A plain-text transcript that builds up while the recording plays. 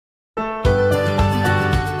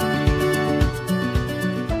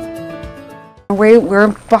we're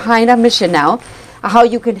behind a mission now, how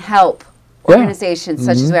you can help organizations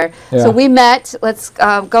such as we are. So we met, let's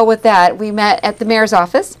go with that. We met at the mayor's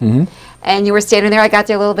office, and you were standing there. I got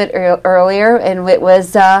there a little bit earlier, and it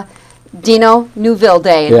was Dino Newville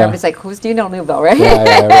Day. And everybody's like, who's Dino Newville, right?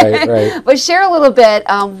 Right. But share a little bit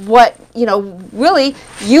what, you know, really,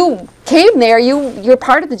 you came there, you're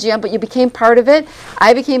part of the gym, but you became part of it.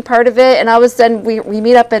 I became part of it, and all of a sudden we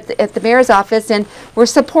meet up at the mayor's office, and we're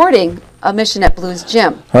supporting a mission at Blues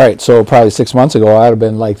Gym. All right, so probably 6 months ago, I'd have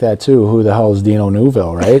been like that too. Who the hell is Dino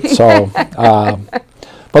Newville, right? So,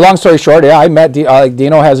 but long story short, yeah, I met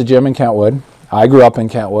Dino has a gym in Kentwood. I grew up in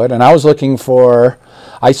Kentwood, and I was looking for,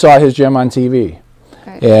 I saw his gym on TV.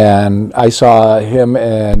 And I saw him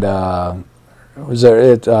and,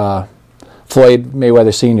 Floyd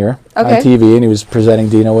Mayweather Sr. on TV, and he was presenting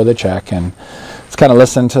Dino with a check, and I was kind of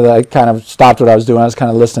listening to that. I kind of stopped what I was doing. I was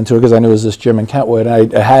kind of listening to it because I knew it was this gym in Kentwood,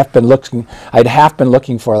 and I'd half been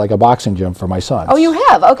looking for like a boxing gym for my son. Oh, you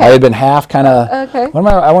have? Okay. I had been half kind of.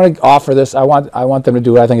 I want to offer this. I want them to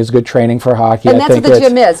do it. I think it's good training for hockey. And that's what the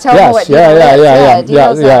gym is. Tell them what Dino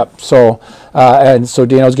is. Yeah. So. And so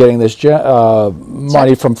Dino's getting this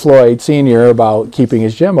money from Floyd Sr. about keeping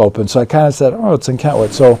his gym open. So I kind of said, oh, it's in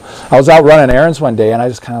Kentwood. So I was out running errands one day, and I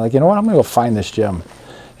just kind of like, you know what, I'm going to go find this gym.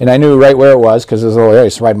 And I knew right where it was because there's a little area. I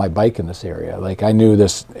used to ride my bike in this area. Like, I knew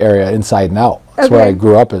this area inside and out. That's where I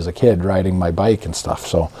grew up as a kid, riding my bike and stuff.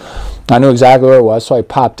 So I knew exactly where it was. So I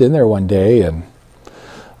popped in there one day, and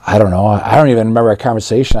I don't know. I don't even remember a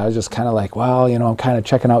conversation. I was just kind of like, well, you know, I'm kind of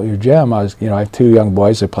checking out your gym. I have 2 young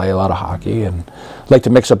boys that play a lot of hockey, and I'd like to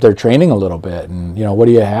mix up their training a little bit. And, you know, what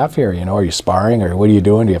do you have here? You know, are you sparring, or what are you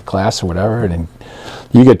doing? Do you have class or whatever? And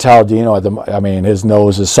you could tell Dino, his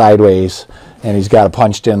nose is sideways, and he's got a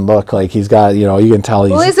punched-in look. Like, he's got, you know, you can tell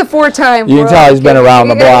he's... Well, he's a 4-time You can tell he's been around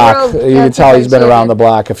the block. You can tell he's been around the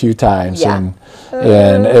block a few times. Yeah.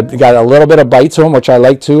 And it got a little bit of bite to him, which I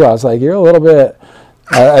like, too. I was like, you're a little bit...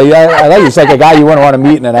 I like, he's like a guy you wouldn't want to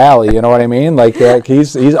meet in an alley, you know what I mean? Like, if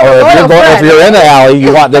you're in the alley,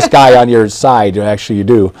 you want this guy on your side. Actually, you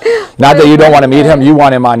do. Not that you don't want to meet him, you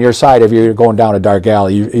want him on your side. If you're going down a dark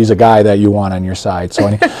alley, he's a guy that you want on your side.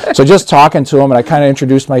 So, so just talking to him, and I kind of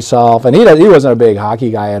introduced myself, and he wasn't a big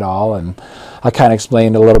hockey guy at all, and I kind of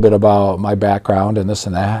explained a little bit about my background and this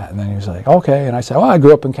and that, and then he was like, okay. And I said, well, I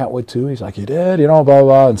grew up in Kentwood too. He's like, you did? You know, blah,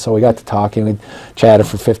 blah. And so we got to talking. We chatted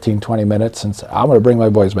for 15, 20 minutes, and said, I'm going to bring my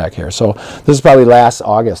boys back here. So this is probably last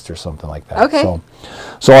August or something like that. Okay.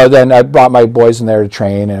 So then I brought my boys in there to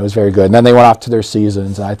train, and it was very good. And then they went off to their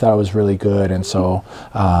seasons, and I thought it was really good. And so,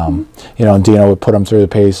 you know, and Dino would put them through the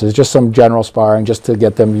paces, just some general sparring, just to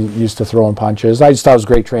get them used to throwing punches. I just thought it was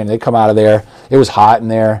great training. They come out of there. It was hot in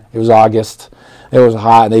there. It was August. It was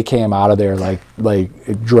hot, and they came out of there like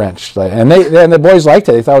drenched. And the boys liked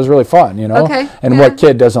it. They thought it was really fun, you know. And what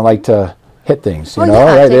kid doesn't like to hit things, you know,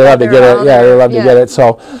 right? They love to get it. Yeah, they love to get it.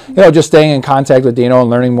 So, you know, just staying in contact with Dino and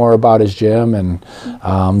learning more about his gym and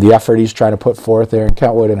the effort he's trying to put forth there in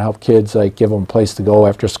Kentwood and help kids, like, give them a place to go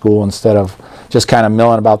after school instead of just kind of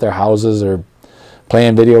milling about their houses or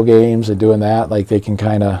playing video games and doing that. Like, they can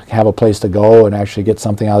kind of have a place to go and actually get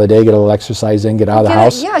something out of the day, get a little exercise in, get out of the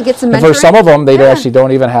house. Yeah, get some mentoring. And for some of them, they actually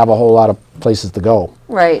don't even have a whole lot of places to go.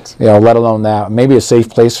 Right. You know, let alone that. Maybe a safe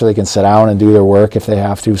place so they can sit down and do their work if they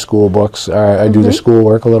have to, school books, or do their school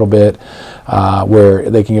work a little bit, where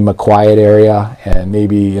they can give them a quiet area and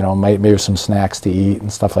maybe, you know, maybe some snacks to eat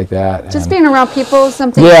and stuff like that. Just being around people,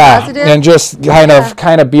 something positive. And just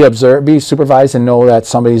kind of be supervised and know that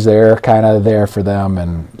somebody's there, kind of there for them,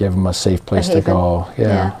 and give them a safe place to go.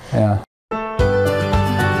 Yeah.